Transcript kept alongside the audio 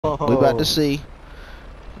We about to Oh. see.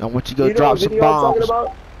 I want you to go You know drop what some video I'm talking bombs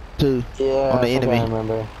about? too Yeah, on the I think I enemy.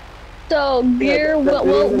 remember. So, Yeah, Greer, that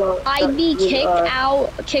video will I that be was,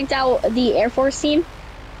 kicked out the Air Force team?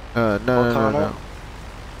 No, Well, no, no, no.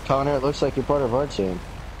 Connor, it looks like you're part of our team.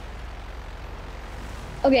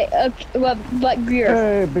 Okay, but Greer.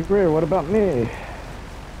 Hey, Big Rear, what about me?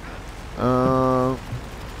 Yeah,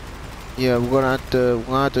 we're gonna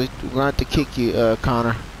have to kick you,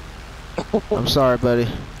 Connor. I'm sorry, buddy.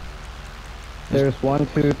 There's 1,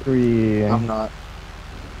 2, 3. I'm not.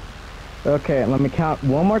 Okay, let me count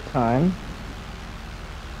one more time.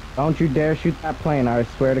 Don't you dare shoot that plane. I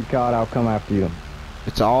swear to God, I'll come after you.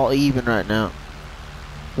 It's all even right now.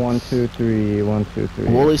 1, 2, 3. 1, 2, 3.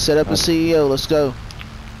 Wooly, set up the CEO. Let's go.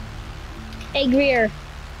 Hey, Greer.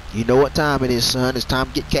 You know what time it is, son. It's time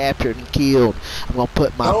to get captured and killed. I'm gonna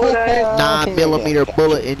put my No, it ain't. 9mm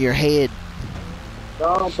bullet in your head.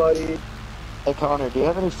 No, buddy. Hey, Connor, do you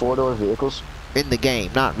have any four-door vehicles? In the game,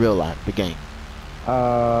 not real life, the game.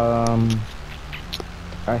 I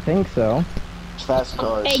think so. Fast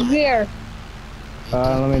cars. Hey, Greer.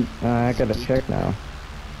 I gotta check now.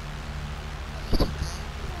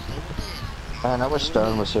 Man, I wish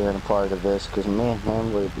Stone was here and a part of this, because man,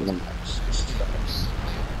 we're the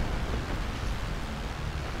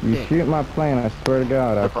You shoot my plane, I swear to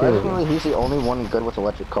God, I'll kill you. Surprisingly, he's the only one good with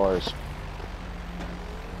electric cars.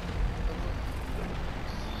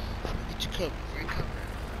 Get your cover. Get your cover.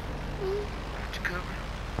 Get your cover.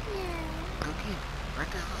 Go get it.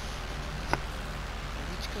 Right there.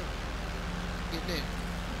 Get your cover. Get there.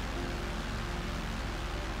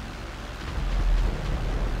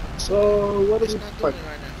 So, what It's is not it? doing it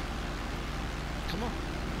right now. Come on.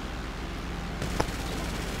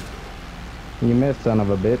 You missed, son of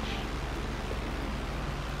a bitch.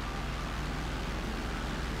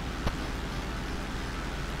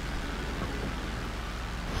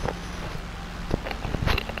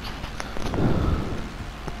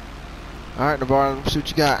 Alright, Navarro, let's see what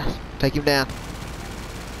you got. Take him down.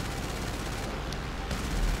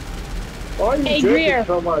 Why are you Hey, drinking Greer.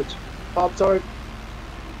 so much? Pop-Tart?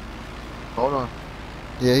 Hold on.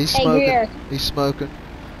 Yeah, he's Hey, smoking. Greer. He's smoking.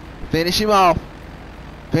 Finish him off.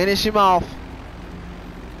 Finish him off.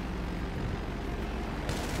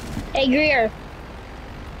 Hey, Greer.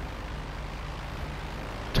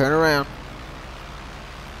 Turn around.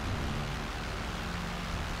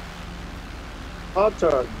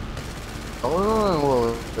 Pop-Tart. Hold on,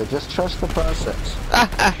 Will. Just trust the process.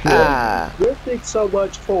 Drifting so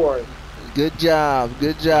much for? Good job.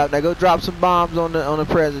 Good job. Now go drop some bombs on the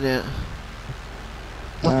president.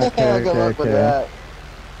 Okay, Good luck with that.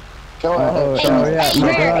 Go ahead. Yeah, Hey, my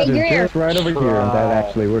Greer, garage hey, is Greer. just right over here, and that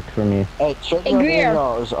actually worked for me. Hey, check Hey, out Greer.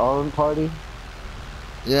 y'all's own party.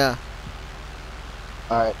 Yeah.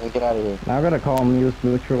 Alright, then get out of here. Now I gotta call them use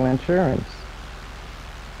mutual insurance.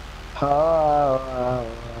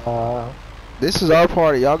 This is our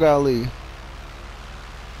party. Y'all gotta leave.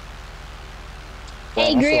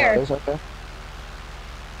 Hey, Greer. It's okay.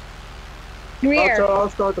 Greer. Pop-Tart, I'll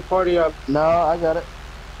start the party up. No, I got it.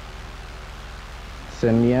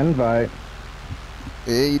 Send me an invite.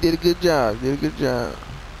 Yeah, you did a good job. You did a good job.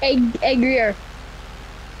 Hey, Greer.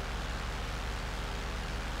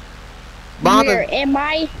 Bomb Greer, him.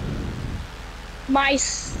 am I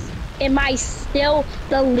still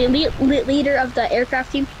the leader of the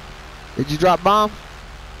aircraft team? Did you drop bomb?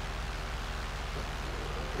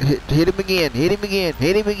 Hit him again. Hit him again.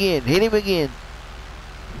 Hit him again. Hit him again.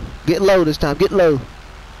 Get low this time. Get low.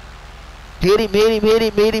 Hit him. Hit him. Hit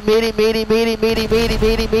him. Hit him. Hit him. Hit him. Hit him. Hit him. Hit him.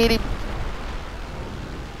 Hit him. Hit him.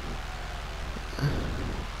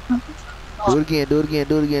 Do it again. Do it again.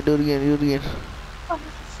 Do it again. Do it again. Do it again.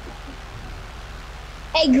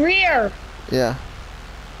 Hey, Greer. Yeah.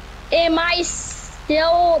 Am I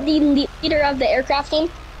still the leader of the aircraft team?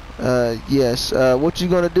 Yes. What you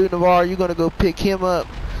gonna do, Navarre? You gonna go pick him up?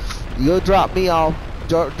 You go drop me off.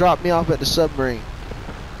 Drop me off at the submarine.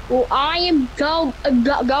 Well, I am going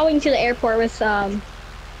to the airport with a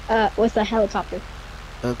helicopter.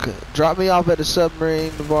 Okay. Drop me off at the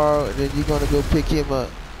submarine, Navarre, and then you're gonna go pick him up.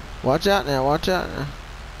 Watch out now. Watch out now.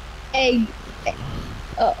 Hey,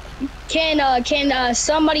 can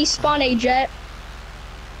somebody spawn a jet?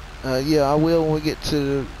 Yeah, I will when we get to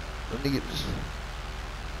the. Let me get this.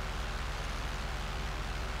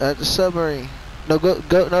 At the submarine. No,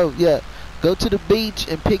 no, yeah. Go to the beach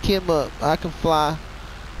and pick him up. I can fly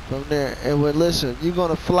from there. And when, listen, you're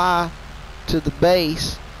gonna fly to the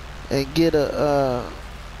base and get a,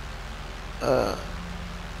 I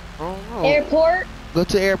don't know. Airport? Go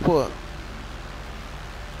to the airport.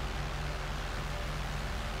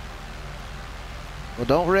 Well,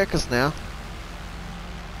 don't wreck us now.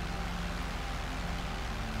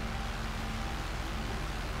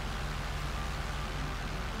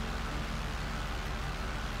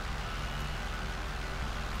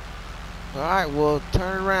 Alright, well,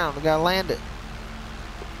 turn around. We gotta land it.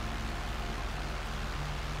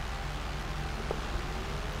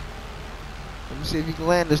 Let me see if you can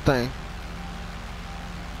land this thing.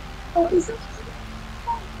 Oh, is it?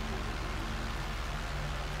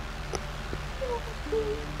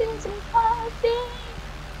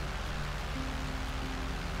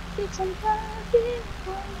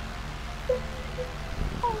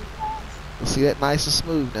 See that nice and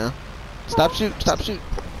smooth now. Stop shooting, stop shooting.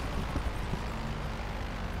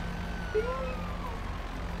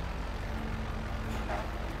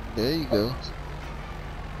 There you go.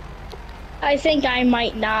 I think I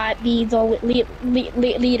might not be the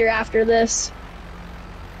leader after this.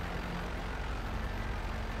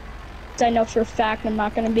 I know for a fact I'm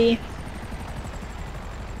not gonna be.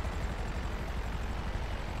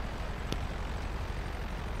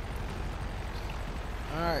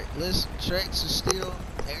 Alright, listen, Trex is still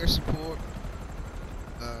air support.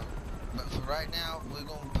 But for right now, we're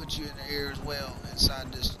going to put you in the air as well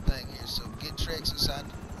inside this thing here. So get Trex inside.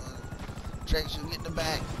 Trex, you'll get in the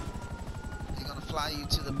back. They're going to fly you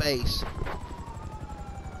to the base.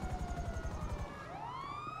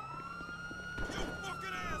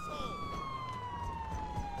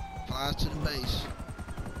 Fly us to the base.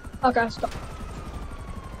 Okay, stop.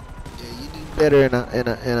 Yeah, you do better in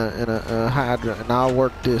a Hydra, and I'll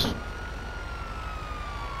work this.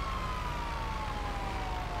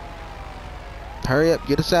 Hurry up,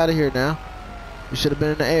 get us out of here now. We should have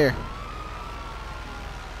been in the air.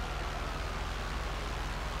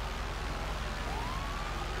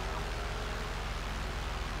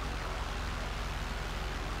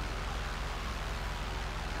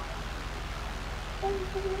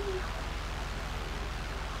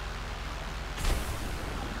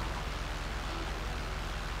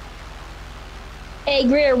 Hey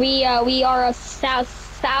Greer, we are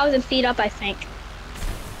 1,000 feet up, I think.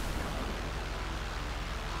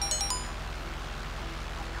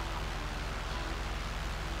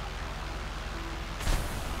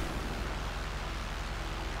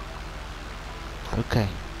 Okay,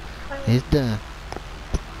 it's done.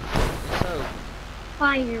 It's over.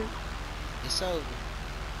 Fire. It's over.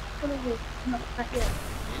 No, not yet.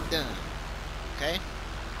 It's done. Okay?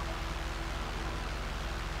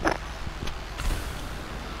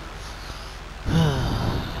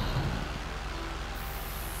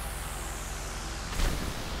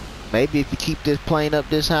 Maybe if you keep this plane up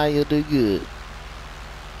this high, you'll do good.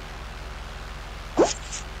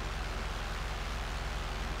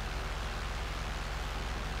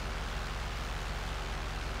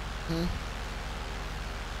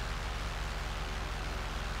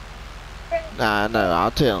 Nah, no,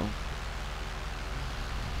 I'll tell him.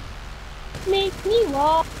 Make me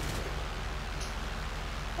walk.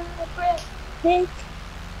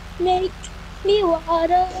 Make me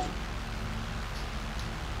water.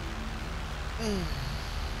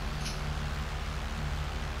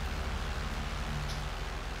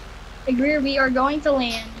 Greer, we are going to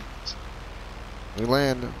land. We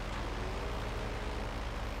landed.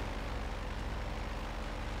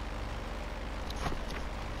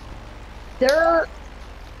 There.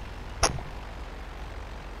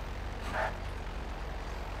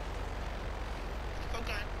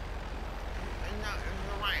 Okay. No,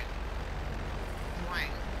 you're right.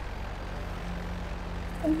 Right.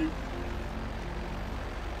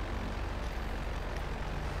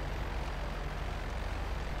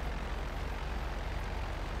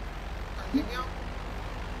 Give me up.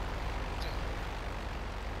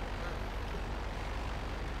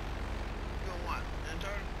 You want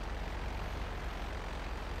enter?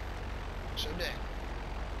 Show that.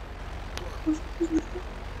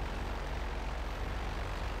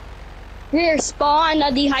 Greer, spawn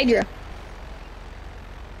the Hydra.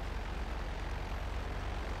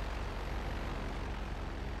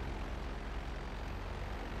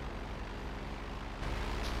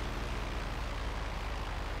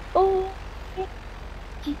 Oh.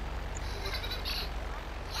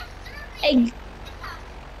 Hey.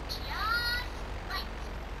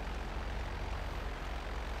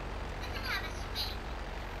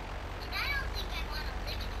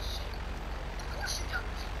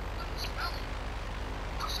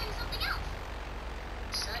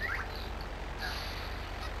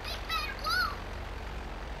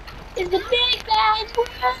 It's the big bad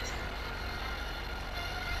wolf.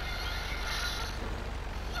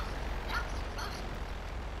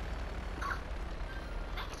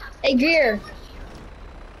 Hey, Greer.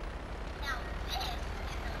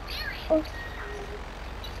 Oh.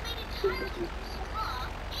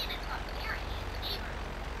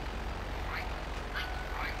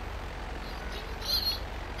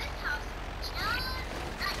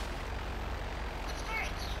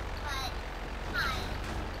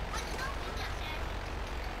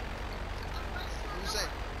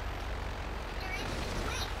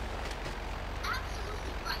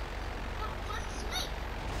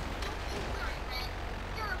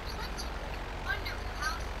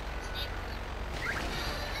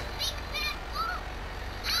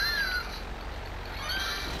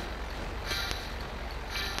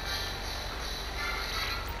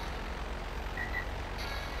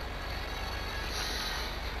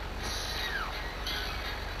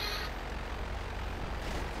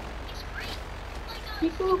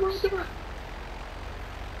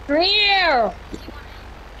 Rear.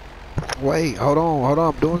 Wait, hold on,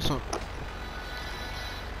 I'm doing something.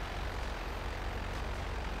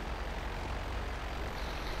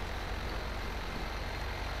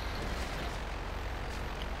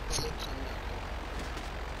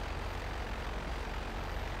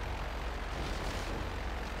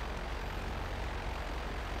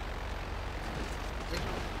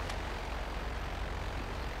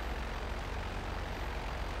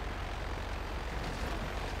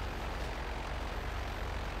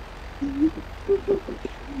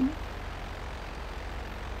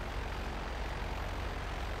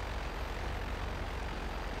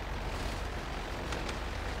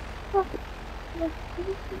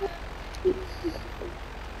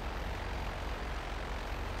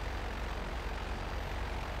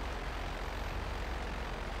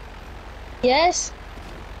 Yes.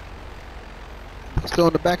 Still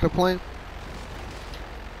in the back of the plane?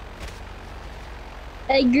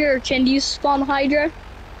 Hey, Gur, can you spawn Hydra?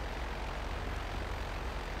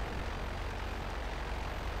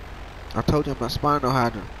 I told you I'm not spawning no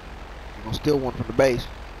Hydra. You're gonna steal one from the base.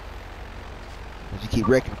 But you keep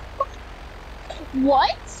wrecking them.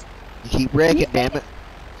 What? You keep wrecking, damn it.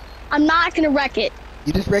 I'm not gonna wreck it.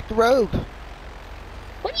 You just wrecked the rogue.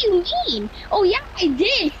 What do you mean? Oh yeah, I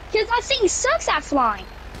did. Cause that thing sucks at flying.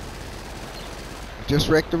 You just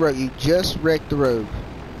wrecked the rogue. You just wrecked the rogue.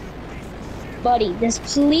 Buddy, just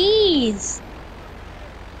please.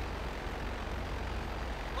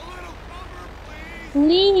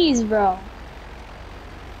 Please, bro.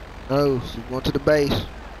 No, so you're going to the base.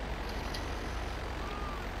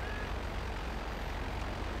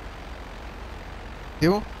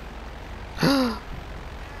 You?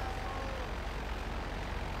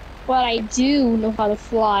 But I do know how to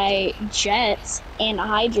fly jets and a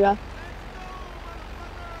Hydra.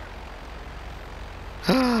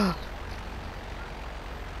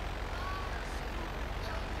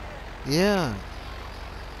 Yeah.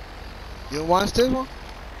 You watch this one?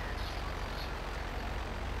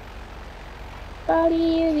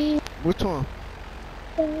 Which one?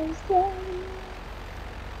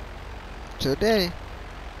 Today.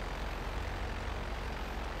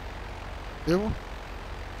 This one?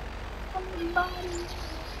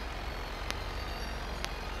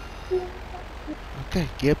 Okay,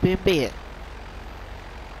 get up in bed.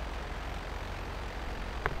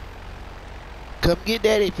 Come get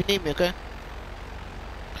daddy if you need me, okay?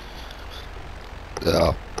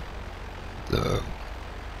 Oh,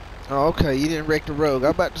 okay, you didn't wreck the rogue.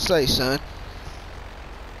 I'm about to say, son.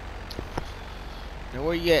 Now,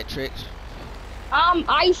 where you at, Trix?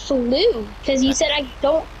 I flew, because you said I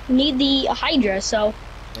don't need the Hydra, so.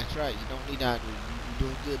 That's right, you don't need that. You're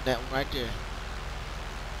doing good in that one right there.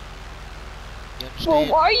 You Well,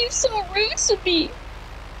 understand? why are you so rude to me?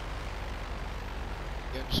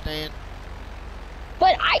 You understand?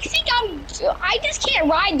 But I think I just can't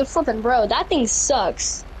ride the flipping road. That thing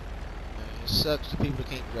sucks. It sucks to people that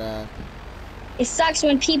can't drive. It sucks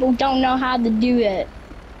when people don't know how to do it.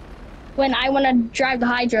 When I want to drive the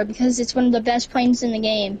Hydra because it's one of the best planes in the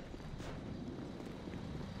game.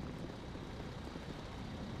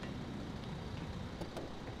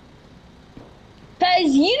 Cause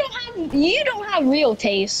you don't have real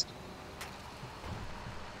taste.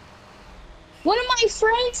 One of my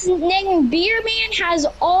friends named Beer Man has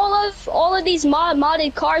all of these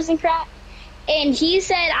modded cars and crap, and he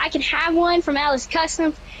said I could have one from Alice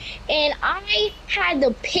Customs, and I had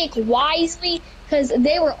to pick wisely because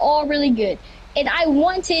they were all really good, and I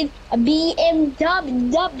wanted a BMW,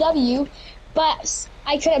 but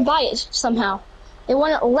I couldn't buy it somehow. They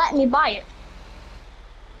wouldn't let me buy it.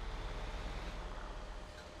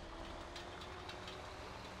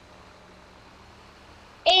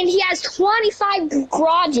 And he has 25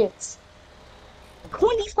 garages.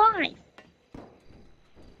 25.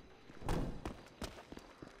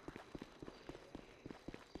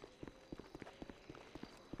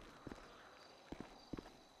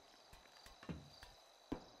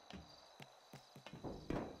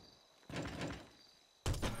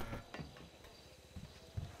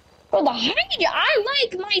 For the Hydra, I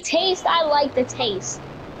like my taste. I like the taste.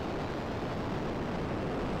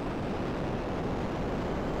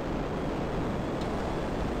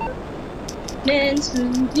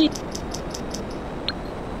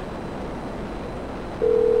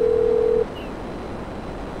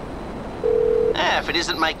 If it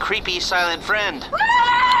isn't my creepy silent friend.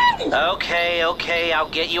 Okay, I'll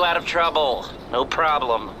get you out of trouble. No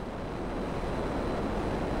problem.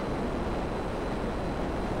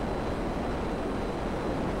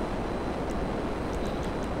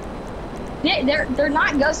 They're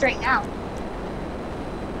not ghosts right now.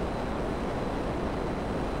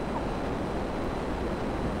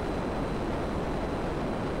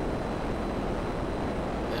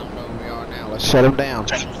 Shut him down.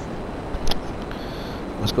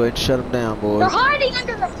 Let's go ahead and shut him down, boys. They're hiding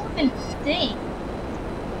under the flipping thing.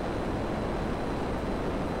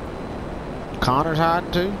 Connor's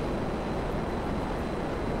hiding too?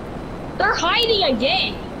 They're hiding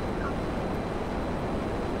again.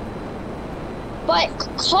 But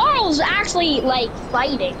Carl's actually, like,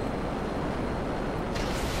 fighting.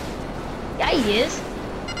 Yeah, he is.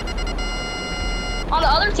 On the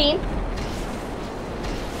other team.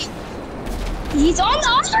 He's on the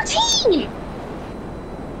other team!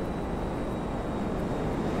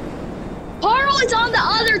 Carl is on the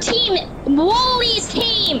other team! Wooly's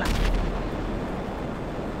team!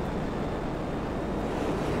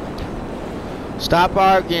 Stop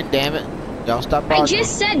arguing, damn it. Y'all stop arguing. I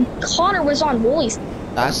just said Connor was on Wooly's.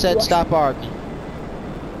 I said stop arguing.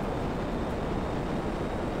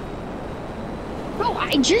 Bro,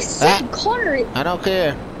 I just said Connor. I don't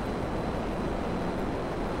care.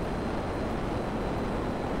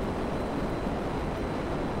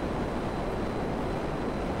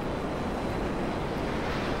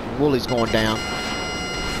 Wooly's going down.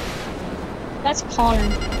 That's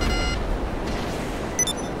Connor.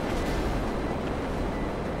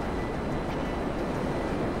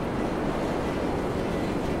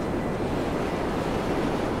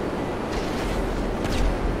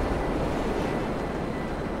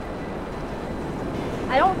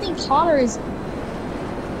 I don't think Connor is.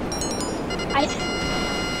 I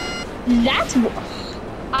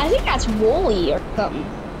think that's Wooly or something.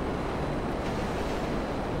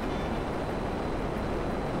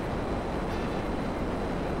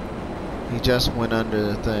 He just went under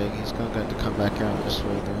the thing. He's gonna have to come back out this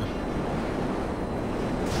way then.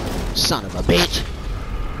 Son of a bitch!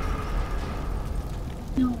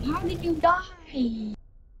 No, how did you die?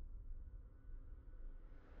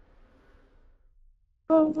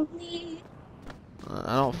 Probably.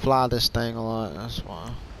 I don't fly this thing a lot, that's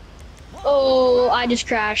why. Oh, I just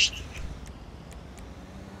crashed.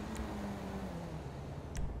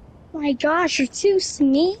 My gosh, you're too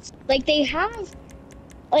sneaky. Like they have,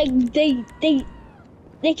 like they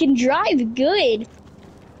can drive good.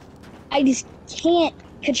 I just can't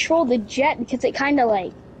control the jet because it kind of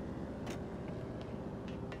like.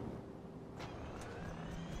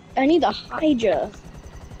 I need the Hydra.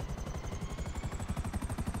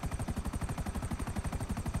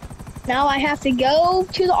 Now I have to go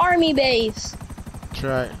to the army base. That's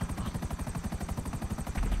right.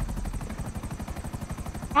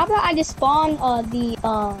 How about I just spawn the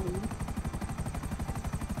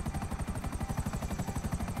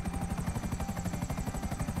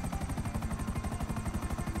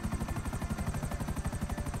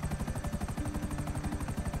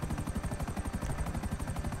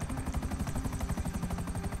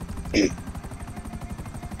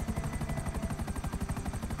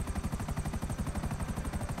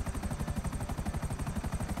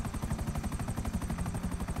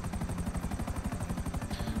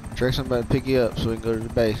Drake, somebody to pick you up so we can go to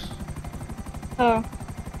the base. Oh.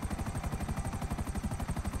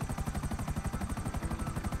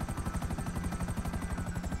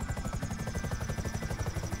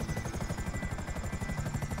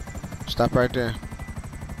 Stop right there.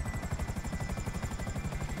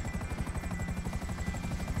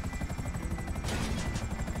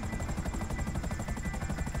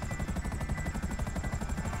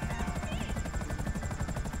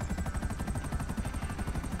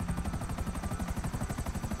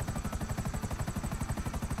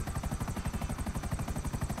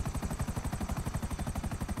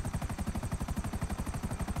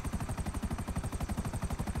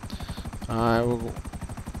 Alright, we'll go.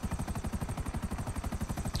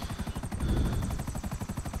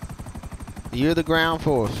 You're the ground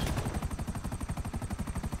force.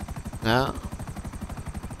 Now,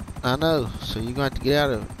 I know, so you're going to have to get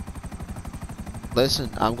out of it. Listen,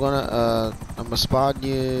 I'm gonna spawn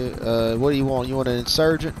you, what do you want? You want an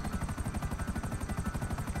insurgent?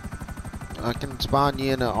 I can spawn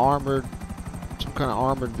you in an armored, some kind of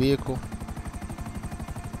armored vehicle.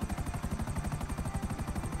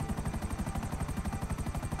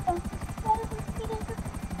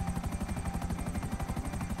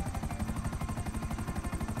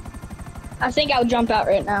 I think I would jump out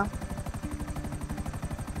right now.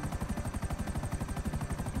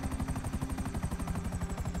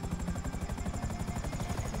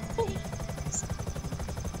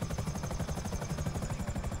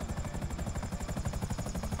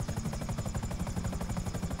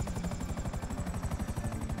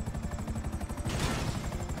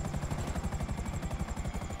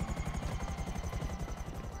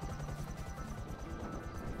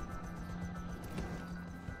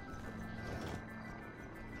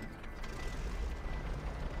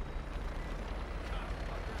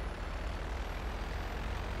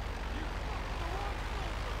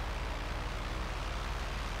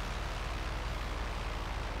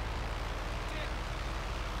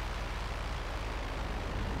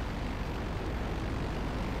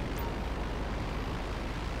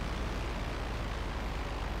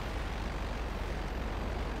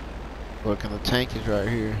 Look, and the tank is right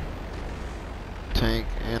here. Tank,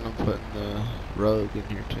 and I'm putting the rogue in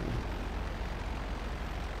here too.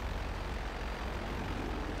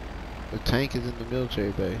 The tank is in the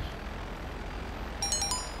military base.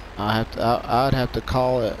 I'd have to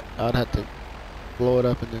call it. I'd have to blow it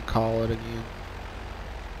up and then call it again.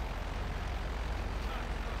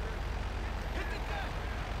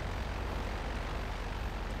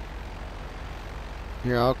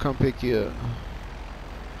 Here, I'll come pick you up.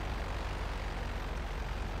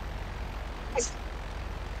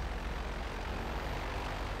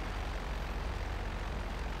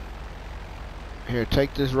 Here,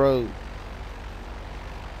 take this road.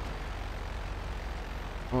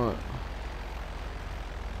 What?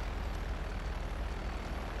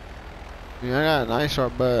 Yeah, I got a nice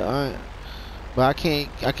art, but I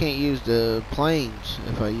can't use the planes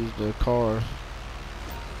if I use the cars.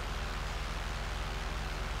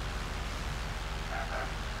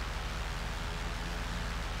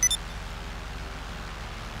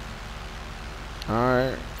 All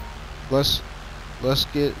right, we'll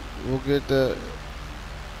get the.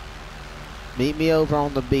 Meet me over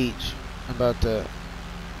on the beach. How about that?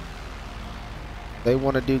 They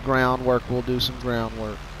want to do groundwork. We'll do some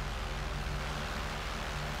groundwork.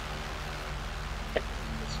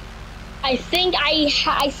 I think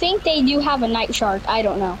they do have a night shark. I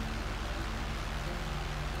don't know.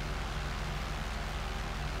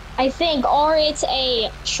 I think, or it's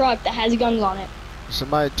a truck that has guns on it.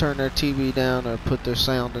 Somebody turn their TV down or put their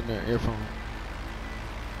sound in their earphone.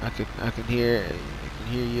 I can hear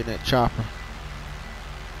you in that chopper.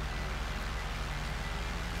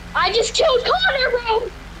 I just killed Connor,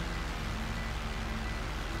 bro.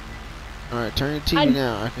 All right, turn your TV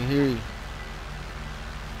down. I can hear you.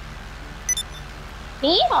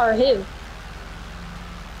 Me or who?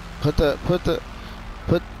 Put the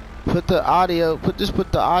audio. Put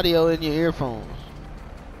the audio in your earphones.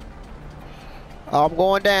 Oh, I'm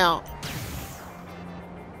going down.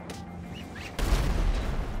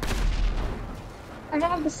 I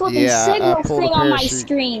have the flipping signal thing on my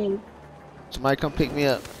screen. Somebody come pick me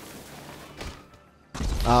up.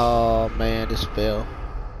 Oh man, this fell.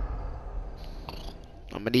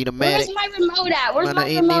 I'm gonna need a medic. Where's my remote at? Where's my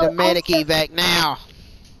remote? I'm gonna need a medic evac now.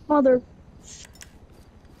 Mother.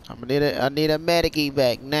 I need a medic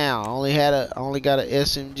evac now. I only got a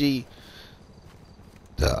SMG.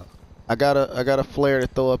 I got a flare to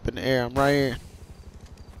throw up in the air. I'm right here.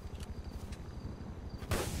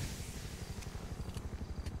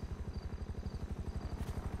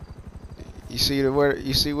 You see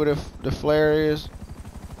where the flare is?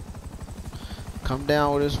 Come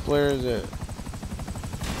down where this flare is at.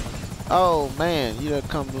 Oh man, you done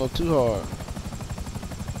come a little too hard.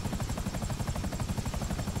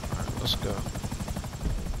 Alright, let's go.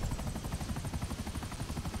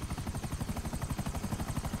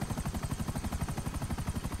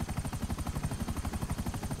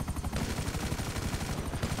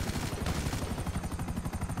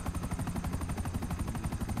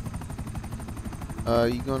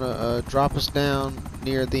 You gonna drop us down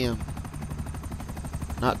near them.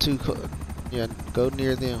 Not too close. Yeah, go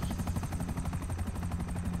near them.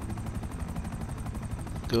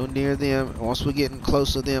 Go near them. Once we're getting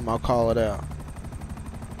close to them, I'll call it out.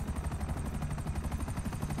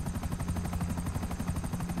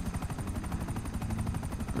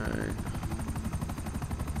 Alright.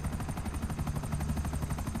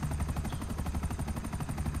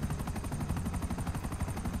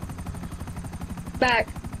 Back.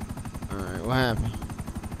 Alright, what happened?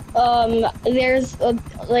 There's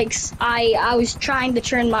like I was trying to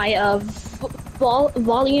turn my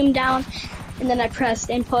volume down, and then I pressed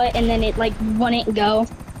input, and then it like wouldn't go,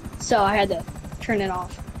 so I had to turn it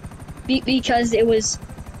off because it was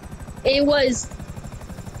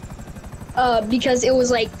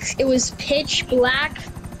pitch black.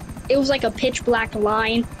 It was like a pitch black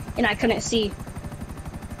line, and I couldn't see.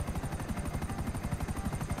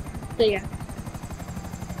 So yeah.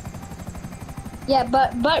 Yeah,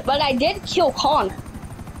 but I did kill Connor.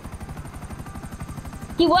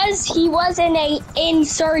 He was an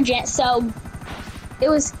insurgent, so it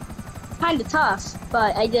was kind of tough,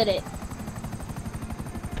 but I did it.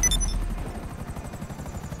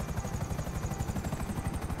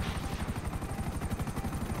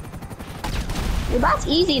 Well, that's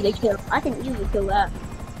easy to kill. I can easily kill that.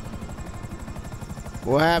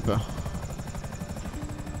 What happened?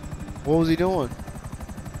 What was he doing?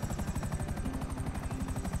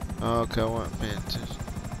 Okay, I wasn't paying attention.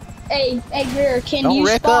 Hey, Greer, can don't you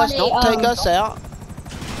wreck spawn us. Don't take us out.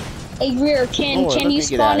 Hey, Greer, can you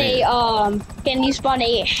spawn a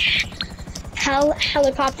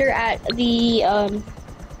helicopter at the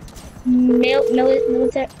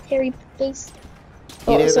military base.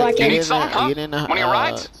 Oh, so I can. Get in the, When he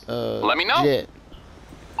arrives, let me know. Jet.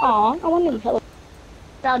 Aw, I want to help.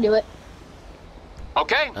 I'll do it.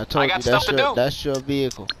 Okay, I told got you stuff to do. that's your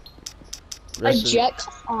vehicle. A jet,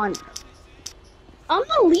 come on. I'm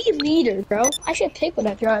a leader, bro. I should pick what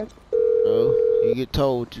I drive. No, you get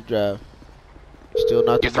told to drive. Still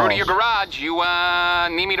not the Get through boss. to your garage. You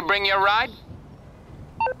need me to bring you a ride?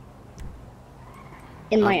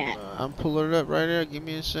 In my app. I'm pulling it up right there. Give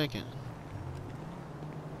me a second.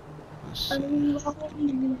 Let's see.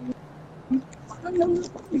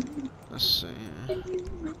 Let's see.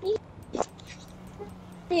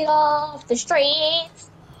 Get off the streets.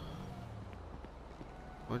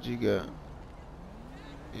 What you got?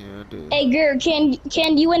 Yeah, I do. Hey, girl,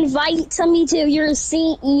 can you invite me to your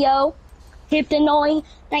CEO? Hypnoid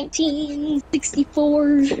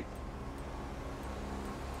 1964.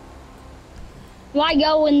 If I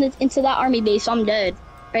go into that army base, I'm dead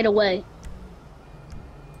right away.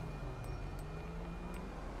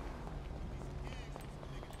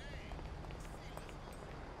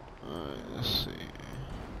 Alright, let's see.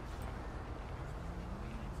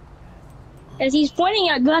 As he's pointing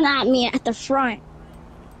a gun at me at the front.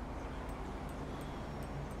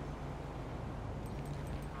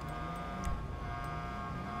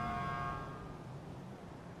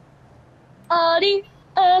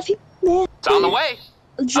 It's on the way.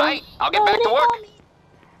 Alright, I'll get back to work.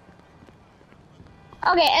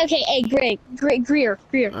 Okay, hey, Greer.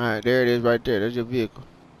 Alright, there it is right there. There's your vehicle.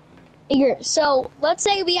 Hey, Greer. So, let's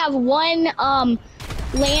say we have one,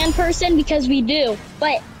 land person, because we do,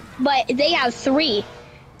 but they have 3.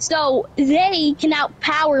 So, they can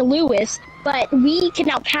outpower Lewis, but we can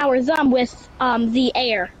outpower them with, the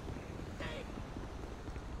air.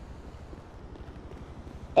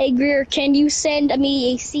 Hey, Greer, can you send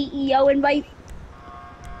me a CEO invite?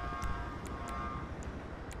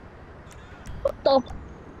 What the?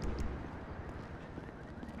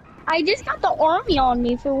 I just got the army on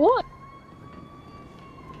me for what?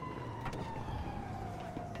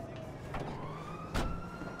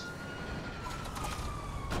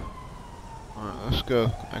 Alright, let's go.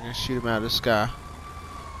 I can shoot him out of the sky.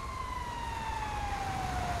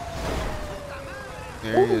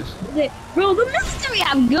 There he is. Bro, the military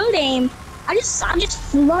have good aim. I just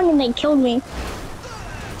flung and they killed me.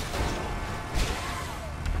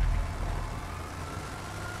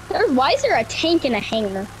 Why is there a tank in a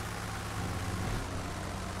hangar?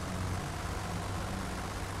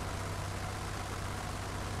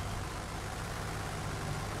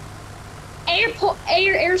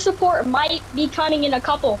 Air support might be coming in a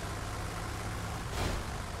couple.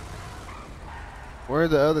 Where are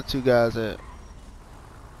the other 2 guys at?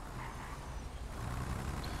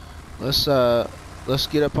 Let's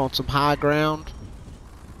get up on some high ground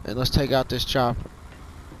and let's take out this chopper.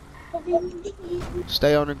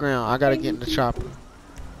 Stay on the ground. I gotta get in the chopper.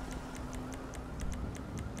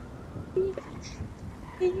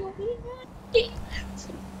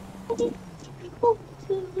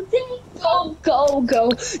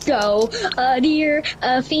 Go. A deer,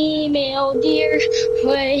 a female deer,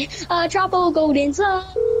 way, a drop of golden sun.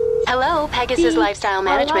 Hello, Pegasus Lifestyle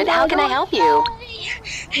Management. How can I help you?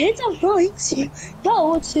 It's a place to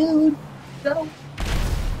go to.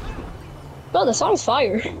 Bro, the song's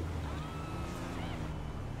fire.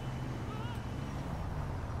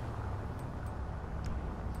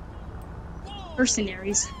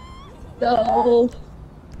 Mercenaries. No.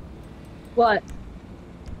 What?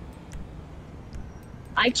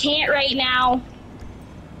 I can't right now.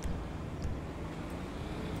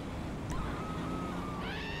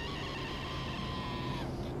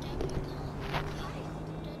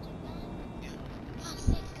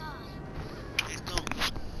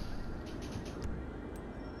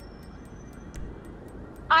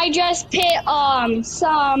 I just put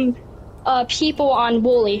some people on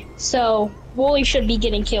Wooly, so Wooly should be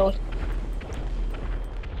getting killed.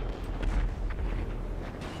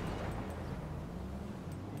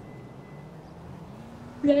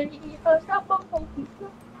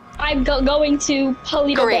 I'm going to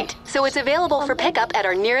Polito Bay. Great. So it's available for pickup at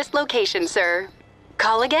our nearest location, sir.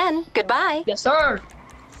 Call again. Goodbye. Yes, sir.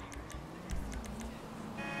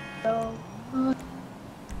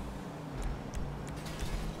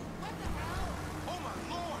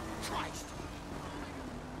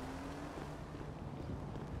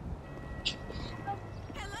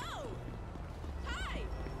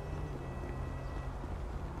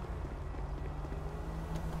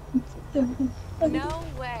 No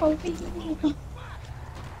way.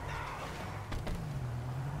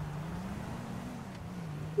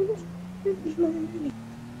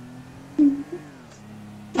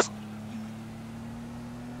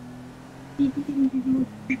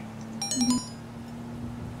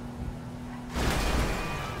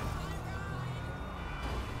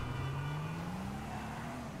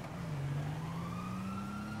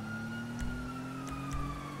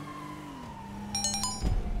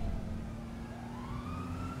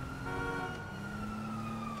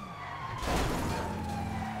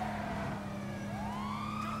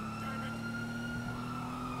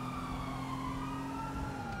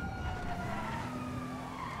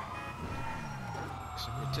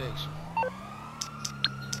 Protection.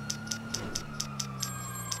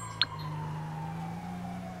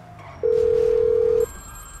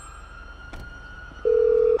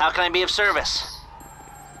 How can I be of service?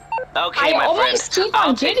 Okay, I my friend. almost keep on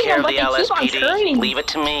I'll take getting care them, of the but they keep on LSPD. turning. Leave it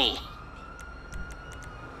to me.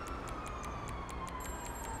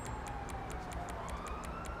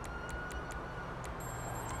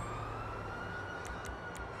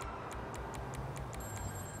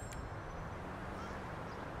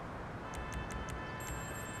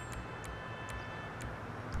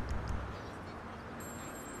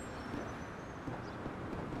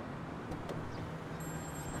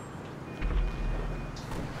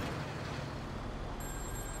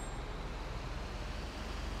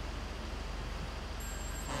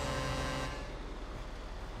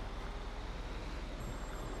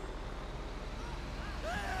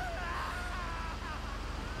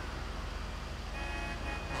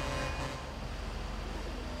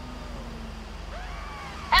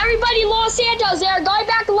 Everybody, Los Santos, they're going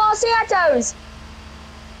back to Los Santos.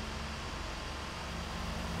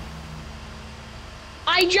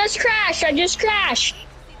 I just crashed.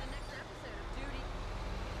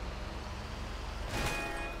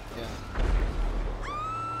 Yeah.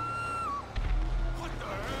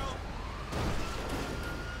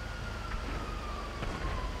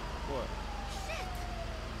 What?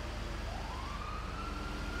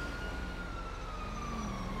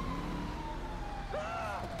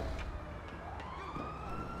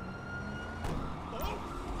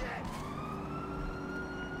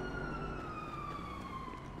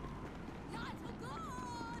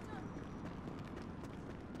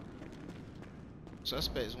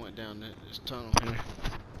 Suspects went down this tunnel here.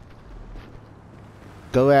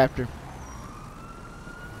 Go after him.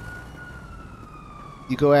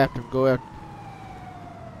 You go after him. Go after him.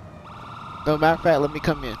 No, matter of fact, let me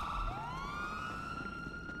come in.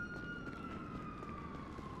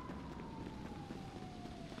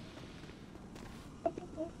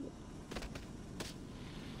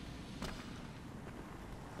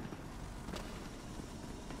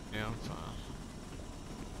 Yeah, I'm fine.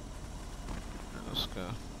 Let's go.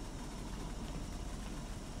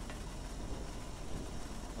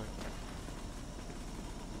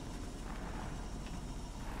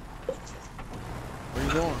 Where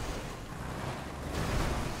you going?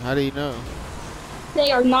 How do you know?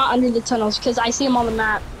 They are not under the tunnels because I see them on the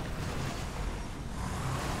map.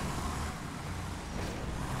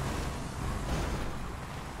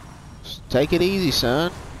 Just take it easy,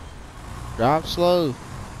 son. Drive slow.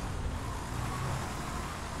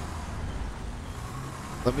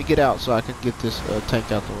 Let me get out so I can get this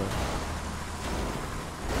tank out the way.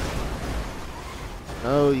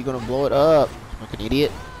 No, you're gonna blow it up, like an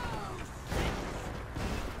idiot.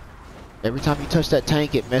 Every time you touch that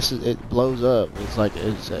tank, it blows up. It's like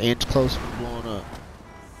it's an inch closer to blowing up.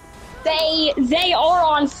 They are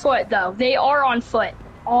on foot though. They are on foot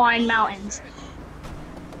on mountains.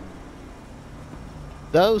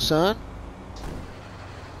 Go, son.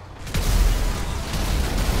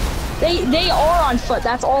 They are on foot.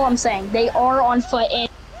 That's all I'm saying. They are on foot and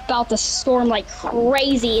about to storm like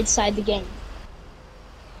crazy inside the game.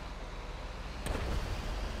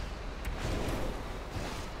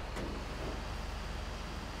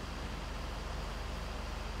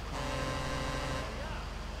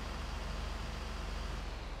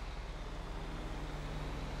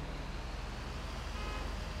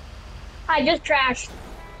 I just crashed.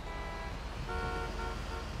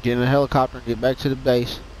 Get in a helicopter and get back to the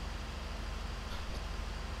base.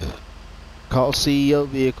 Call CEO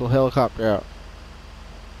vehicle, helicopter out.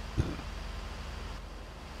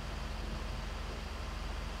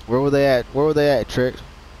 Where were they at? Where were they at, Trix?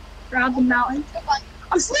 Around the mountain.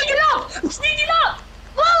 I'm sneaking up! I'm sneaking up!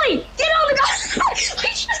 Wally! Get on the gun! I just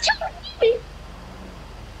killed me!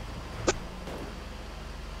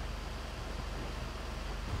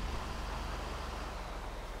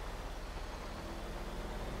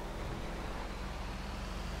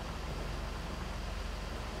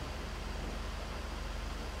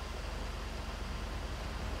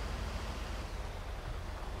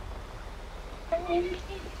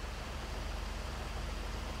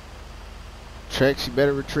 Trix, you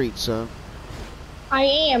better retreat, son. I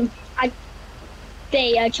am.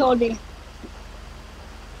 They told me.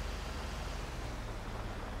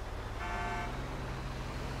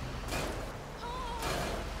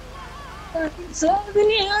 I'm 7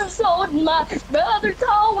 years old, my brother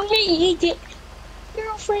told me to get a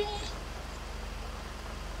girlfriend.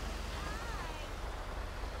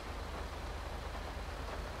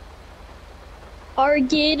 Or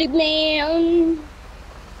get it, man.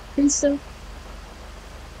 And so.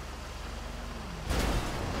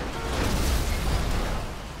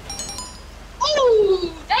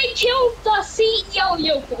 Oh, they killed the CEO,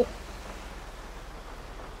 Yoko.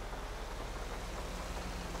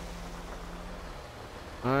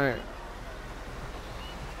 Alright.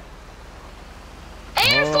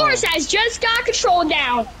 Air Force has just got control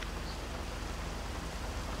down.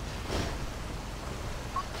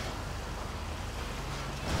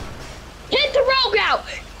 Hit the rogue out.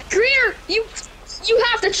 Greer, you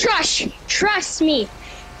have to trust me.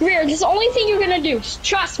 Greer, this is the only thing you're gonna do. Just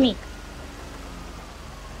trust me.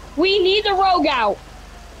 We need the rogue out.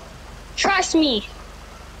 Trust me.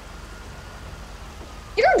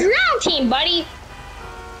 You're a ground team, buddy.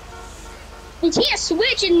 You can't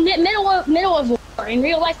switch in the middle of war. In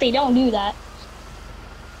real life, they don't do that.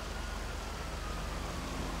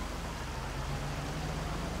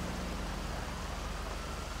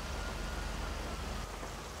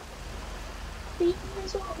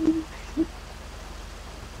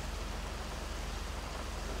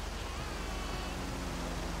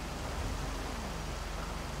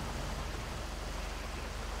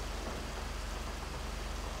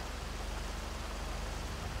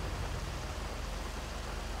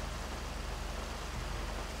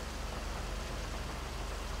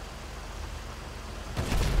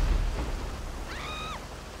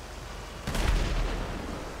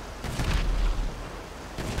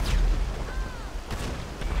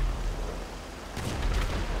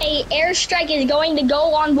 A airstrike is going to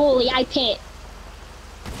go on Bully. I can't.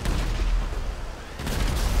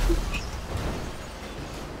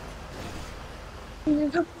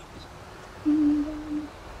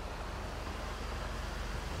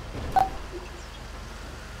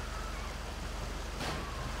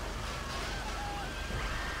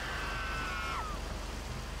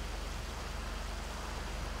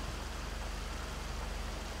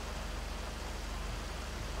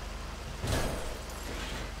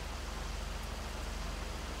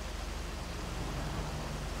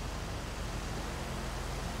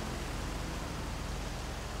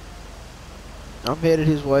 I'm headed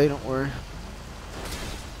his way, don't worry.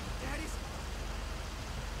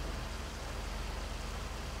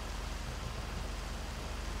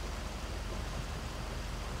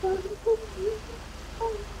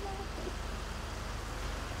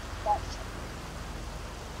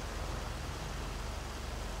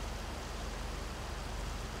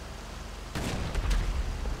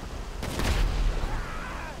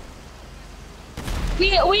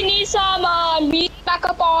 We need some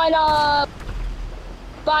backup on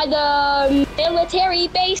by the military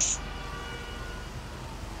base.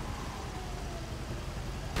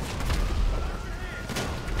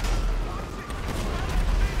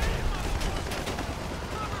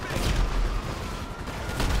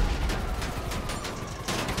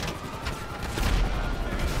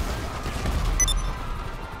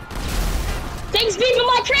 Things beeping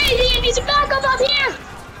like crazy and need some backup up here.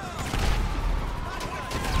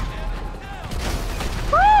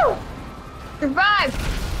 Woo! Survived.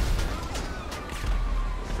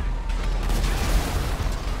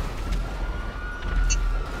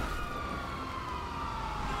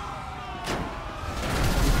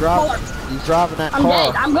 He's driving that I'm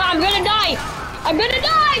car. dead. I'm gonna die. I'm gonna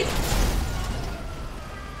die.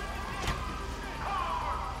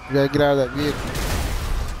 You gotta get out of that vehicle.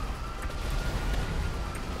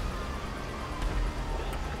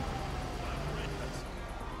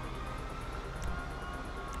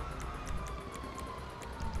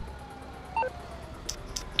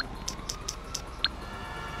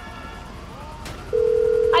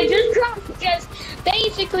 I just dropped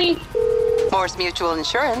basically. Morse Mutual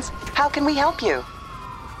Insurance, how can we help you?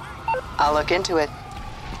 I'll look into it.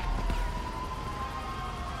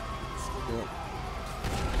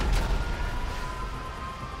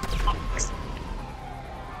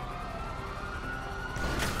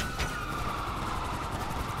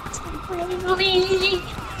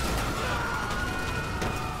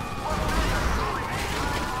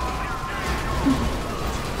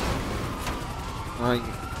 Alright,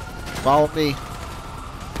 follow me.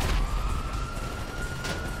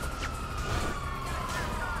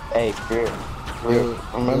 Hey, Greer.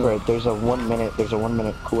 Remember, there's a 1 minute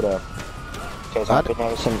cooldown. Because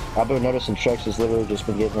I've been noticing trucks has literally just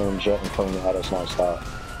been getting in the jet and pulling the autos non-stop.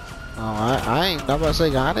 Oh, I ain't about to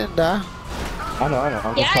say I didn't die. I know.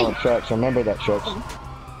 I'm just telling trucks. Remember that, trucks.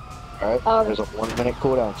 Alright, there's a 1 minute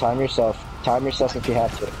cooldown. Time yourself. Time yourself if you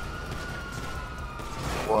have to.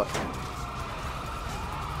 What?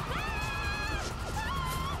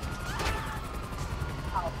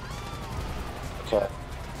 Okay.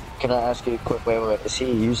 Can I ask you a quick, wait, is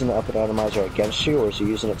he using the up and atomizer against you, or is he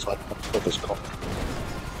using it to like flip his car?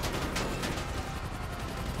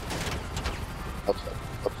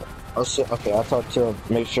 Okay, I talked to him,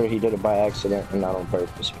 make sure he did it by accident and not on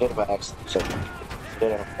purpose. He did it by accident, so he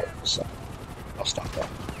did it on purpose, so I'll stop that.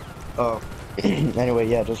 Anyway,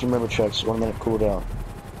 yeah, just remember, trucks, 1 minute cooldown.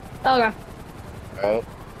 Okay. Alright?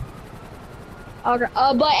 Okay.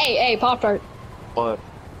 But hey, Pop-Tart. What?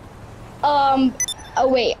 Oh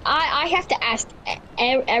wait, I have to ask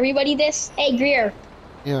everybody this. Hey, Greer.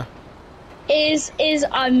 Yeah. Is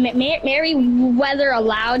Merry weather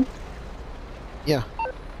allowed? Yeah.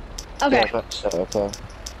 Okay. Yeah, so, okay.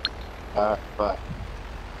 Alright, bye.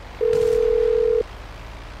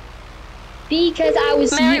 Because I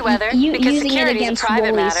was Merryweather, because using it security is a against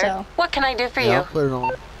private Wooly, matter. so. What can I do for Yeah, I'll you? put it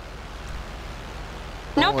on.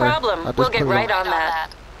 No Don't worry, problem. I just We'll get put it right on. on that.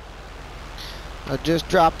 I just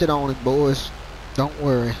dropped it on it, boys. Don't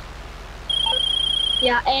worry.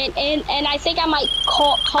 Yeah, and I think I might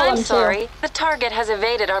call I'm him sorry. too. The target has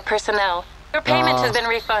evaded our personnel. Your payment has been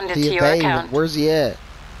refunded He to your evaded him. account. Where's he at?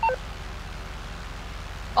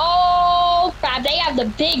 Oh crap! They have the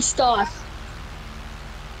big stuff.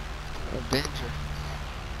 Avenger.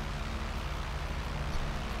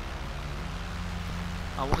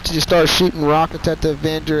 I want you to start shooting rockets at the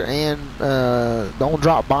Avenger and don't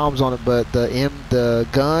drop bombs on it, but the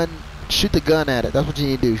gun, shoot the gun at it. That's what you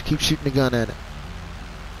need to do. Keep shooting the gun at it.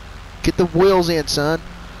 Get the wheels in, son.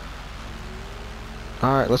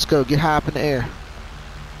 All right, let's go. Get high up in the air.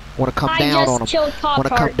 Want to come down on them. Want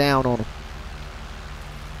to come down on them.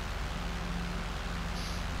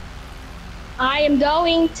 I am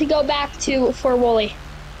going to go back to for Wooly.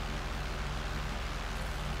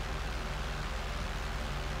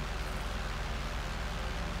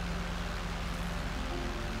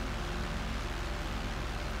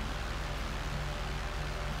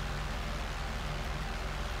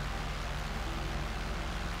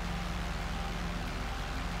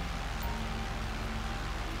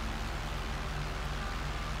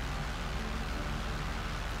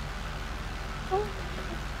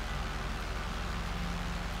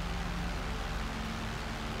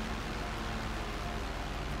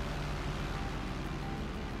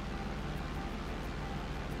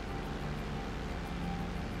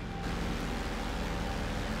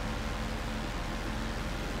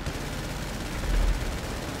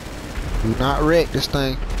 Do not wreck this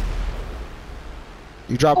thing.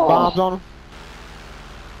 You drop bombs on them?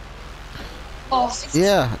 Oh.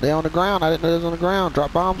 Yeah, they on the ground. I didn't know they was on the ground.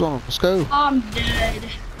 Drop bombs on them. Let's go. I'm dead.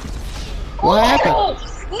 What happened?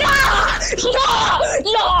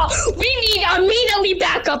 No! We need immediately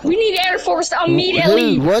backup. We need Air Force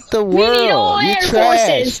immediately. Dude, what the world? We need all you Air trash.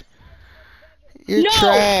 Forces. You're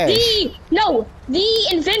trash. The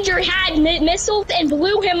Avenger had missiles and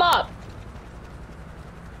blew him up.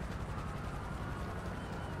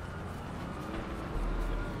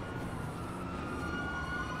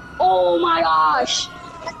 Oh my gosh.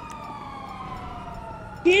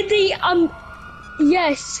 Did they,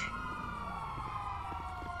 yes.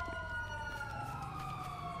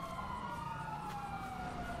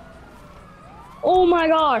 Oh my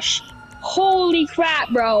gosh. Holy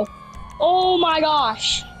crap, bro. Oh my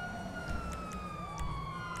gosh.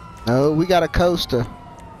 No, we got a coaster.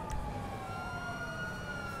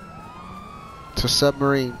 It's a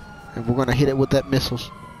submarine, and we're gonna hit it with that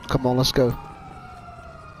missiles. Come on, let's go.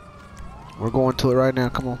 We're going to it right now.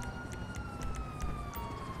 Come on.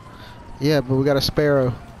 Yeah, but we got a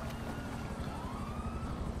Sparrow.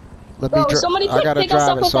 Let me. I gotta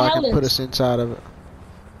drive it so I can put us inside of it.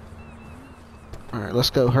 All right, let's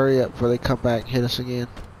go. Hurry up before they come back and hit us again.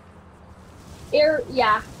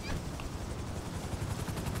 Yeah.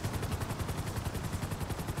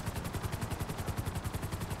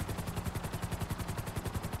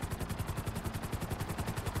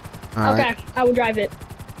 All okay, right. I will drive it.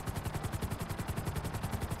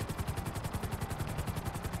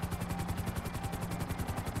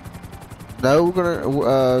 No, we're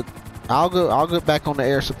gonna. I'll go back on the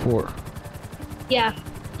air support. Yeah,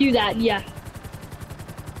 do that. Yeah.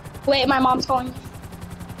 Wait, my mom's calling me.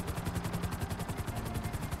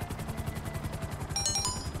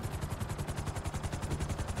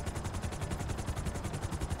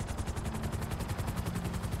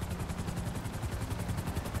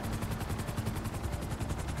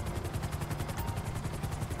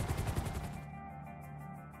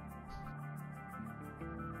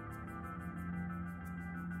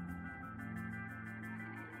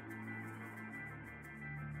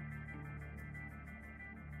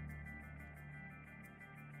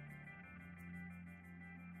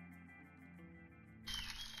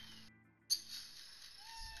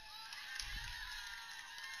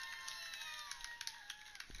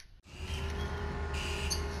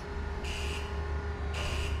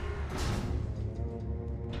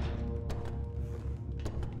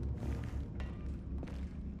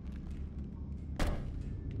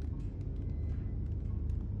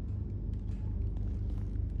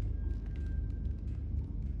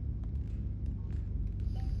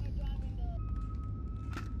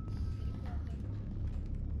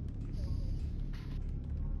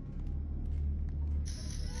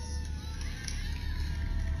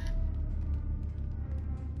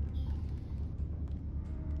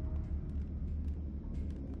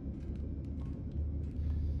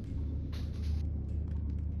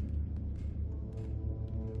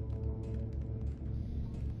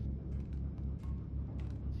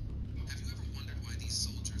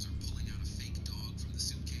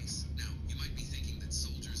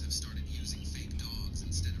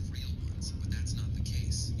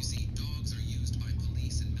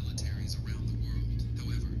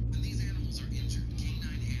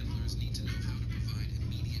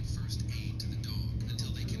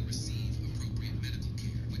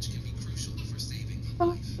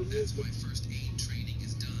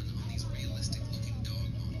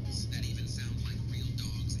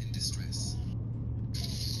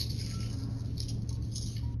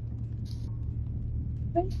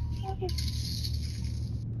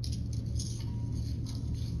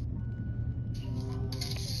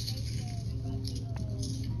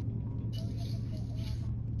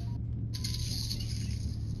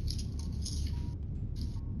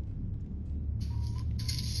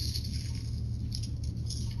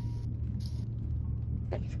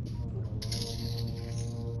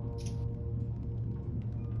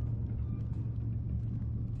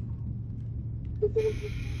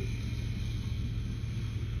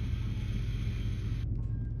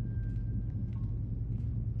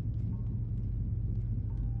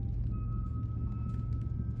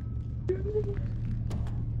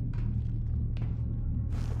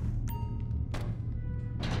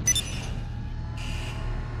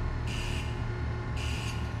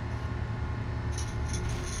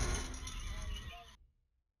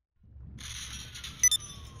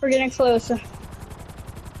 We're getting closer.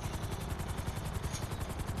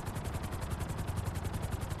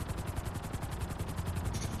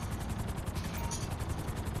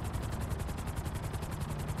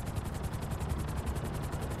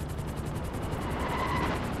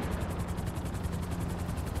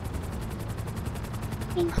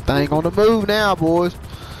 That thing on the move now, boys.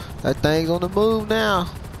 That thing's on the move now.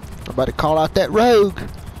 I'm about to call out that rogue.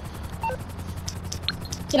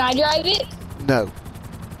 Can I drive it? No.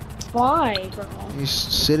 Why, bro? You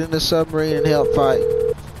sit in the submarine and help fight.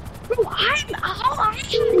 Bro,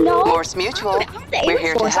 no. Morse Mutual. I'm the We're Air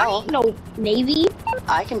here to Force. I help. ain't no Navy.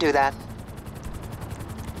 I can do that.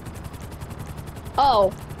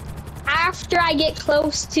 Oh. After I get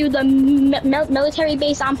close to the military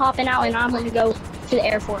base, I'm hopping out and I'm gonna go to the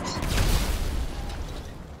Air Force.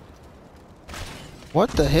 What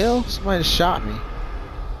the hell? Somebody just shot me.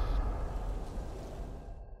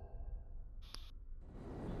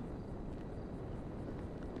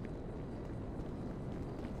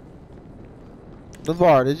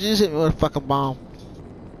 LeVar, did you just hit me with a fucking bomb?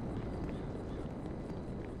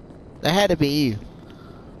 That had to be you.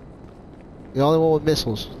 The only one with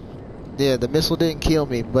missiles. Yeah, the missile didn't kill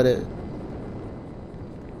me, but it...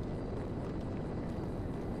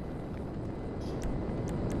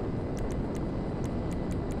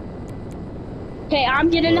 Okay,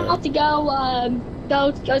 I'm getting out to go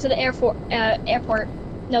to the airport.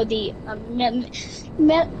 No, the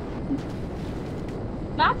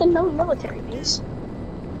not the military base.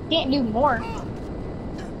 Can't do more.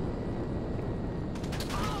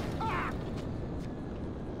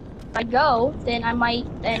 If I go, then I might.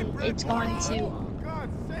 Then it's going to.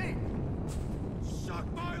 God's sake! Suck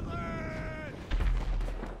my leg!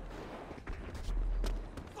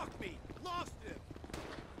 Fuck me! Lost him!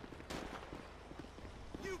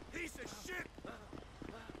 You piece of shit!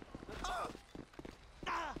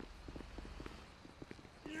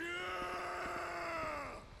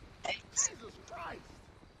 Jesus Christ!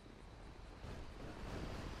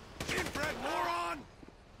 Inbred moron!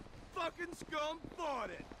 Fucking scum bought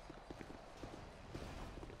it!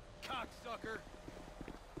 Cocksucker!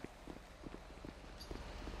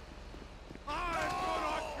 I'm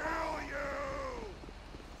gonna kill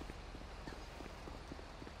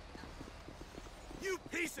you! You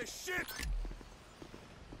piece of shit!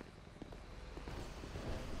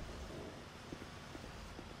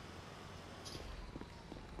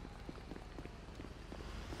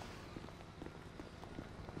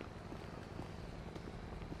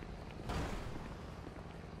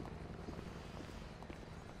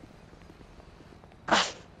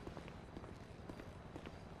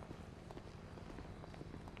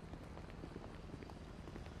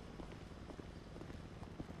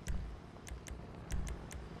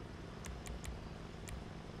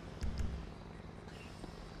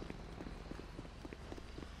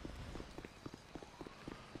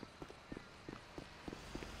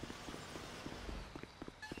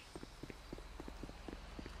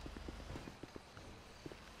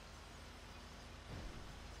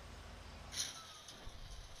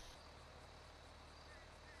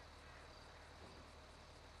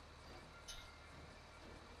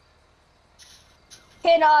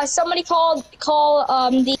 Can somebody call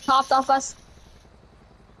the cops off us?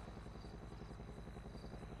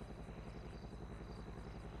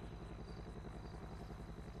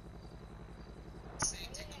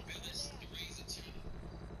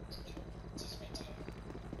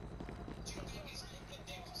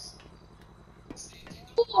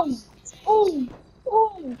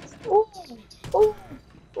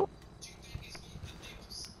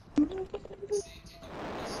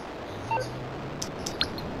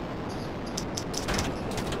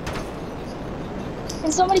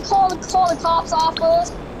 somebody call the cops off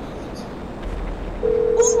us.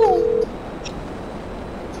 Ooh.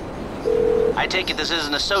 I take it this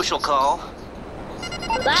isn't a social call.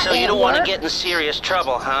 That So you ain't don't want to work. get in serious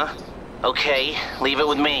trouble, huh? Okay, leave it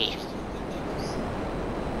with me.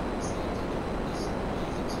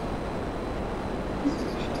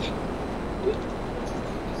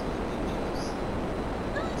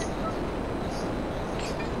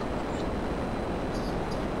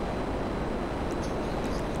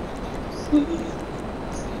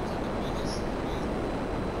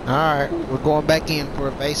 Alright, we're going back in for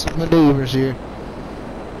evasive maneuvers here.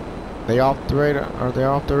 They off the radar? Are they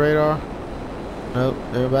off the radar? Nope,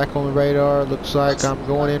 they're back on the radar. Looks like I'm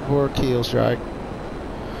going in for a kill strike.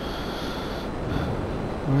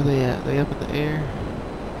 Where are they at? They up in the air?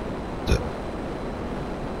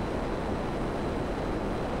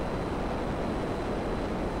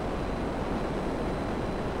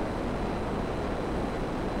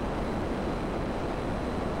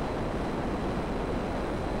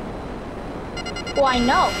 Well, I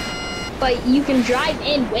know, but you can drive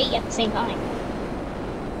and wait at the same time.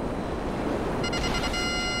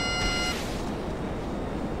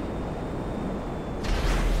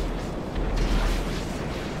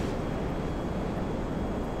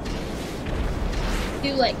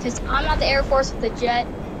 Do like, cause I'm not the Air Force with a jet.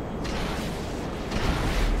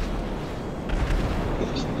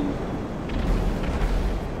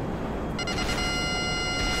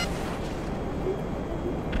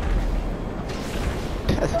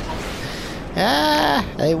 Ah,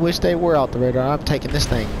 I wish they were out the radar. I'm taking this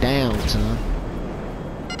thing down, son.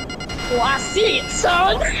 Well, I see it,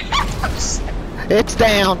 son. It's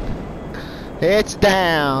down. It's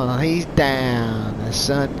down. He's down. The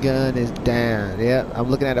sun gun is down. Yep,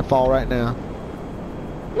 I'm looking at it fall right now.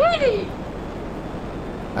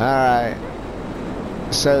 Alright.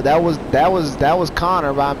 So that was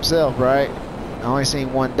Connor by himself, right? I only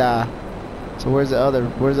seen one die. So where's the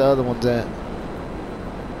other ones at?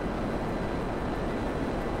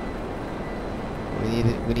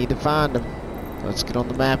 We need to find them. Let's get on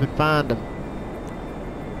the map and find them.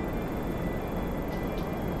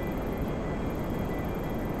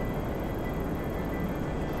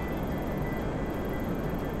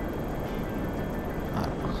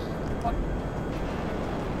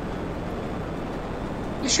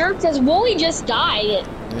 You sure? Because Wooly just died. Yeah,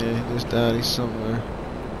 he just died. He's somewhere.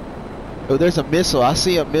 Oh, there's a missile. I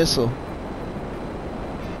see a missile.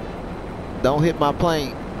 Don't hit my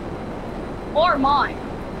plane. Or mine.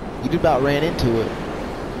 You just about ran into it.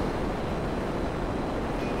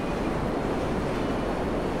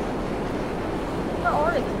 Where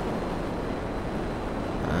are they?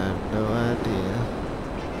 I have no idea.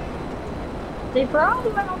 They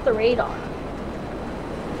probably went off the radar.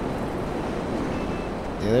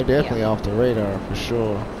 Yeah, they're definitely off the radar for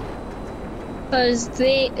sure. Because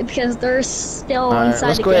they're still Alright, inside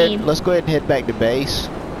let's the go game. ahead. Let's go ahead and head back to base.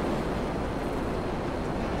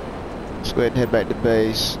 Let's go ahead and head back to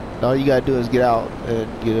base. All you gotta do is get out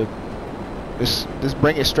and get a. Just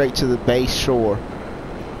bring it straight to the base shore.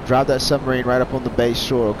 Drive that submarine right up on the base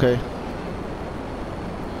shore, okay?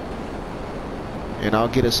 And I'll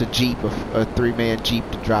get us a jeep, a 3-man jeep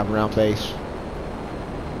to drive around base.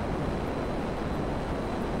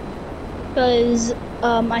 Because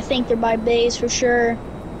I think they're by base for sure.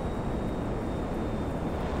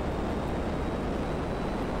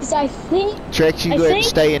 Because I think. Trex, you go ahead and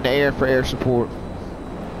stay in the air for air support.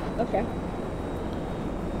 Okay.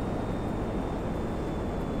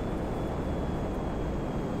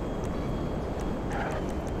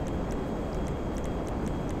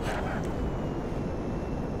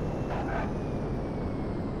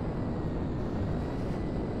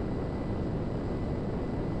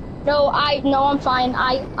 No, I'm fine.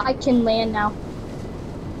 I can land now.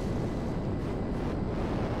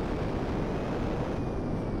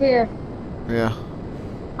 Here. Yeah.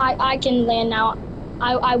 I can land now.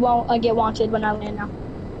 I won't get wanted when I land now.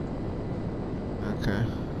 Okay.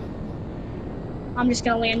 I'm just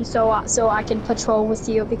gonna land so I can patrol with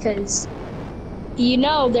you because you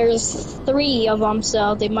know there's 3 of them,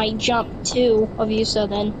 so they might jump 2 of you. So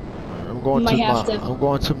then I'm going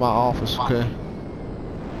to my office. Okay.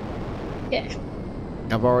 Yeah.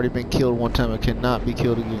 I've already been killed one time. I cannot be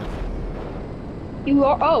killed again. You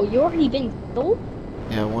are. Oh, you already been killed?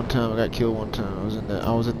 Yeah, one time I got killed. One time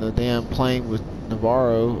I was in the damn plane with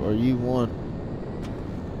Navarro, or you won.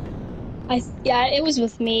 Yeah, it was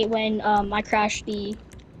with me when I crashed the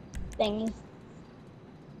thing.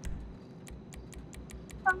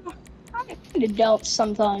 I kind of don't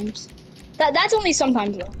sometimes. That's only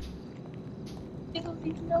sometimes though.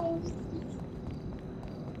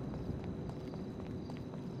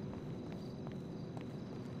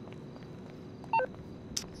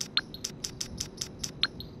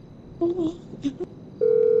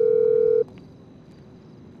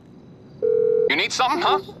 You need something,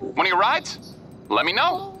 huh? One of your rides? Let me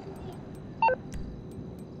know.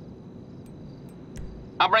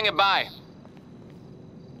 I'll bring it by.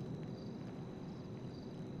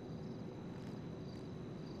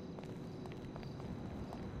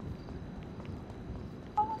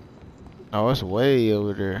 Oh, it's way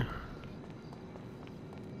over there.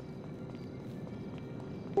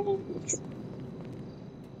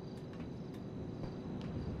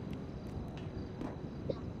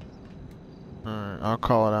 Alright, I'll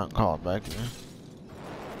call it out and call it back in.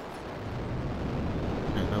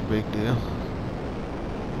 Ain't no big deal.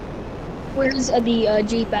 Where's the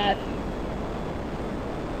Jeep at?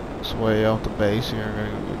 It's way off the base here. I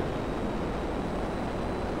gotta go get it.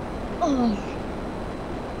 Oh.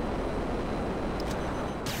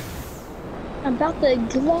 I'm about to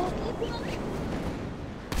glove.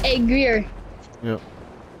 Hey, Greer. Yep.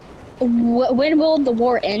 When will the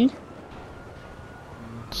war end?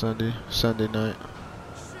 Sunday night.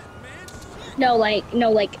 No, like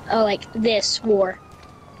this war.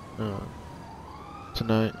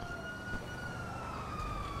 Tonight.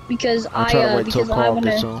 Because I'll try to wait till Carl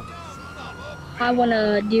gets home. I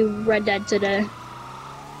wanna do Red Dead today.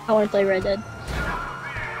 I wanna play Red Dead.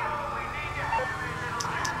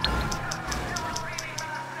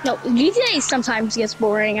 No, GTA sometimes gets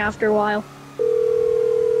boring after a while.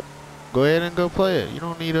 Go ahead and go play it. You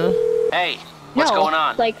don't need us. Hey, what's going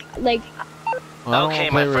on? Okay,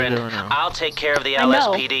 my friend. I'll take care of the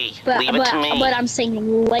LSPD. Leave it to me. But I'm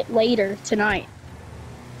saying later tonight.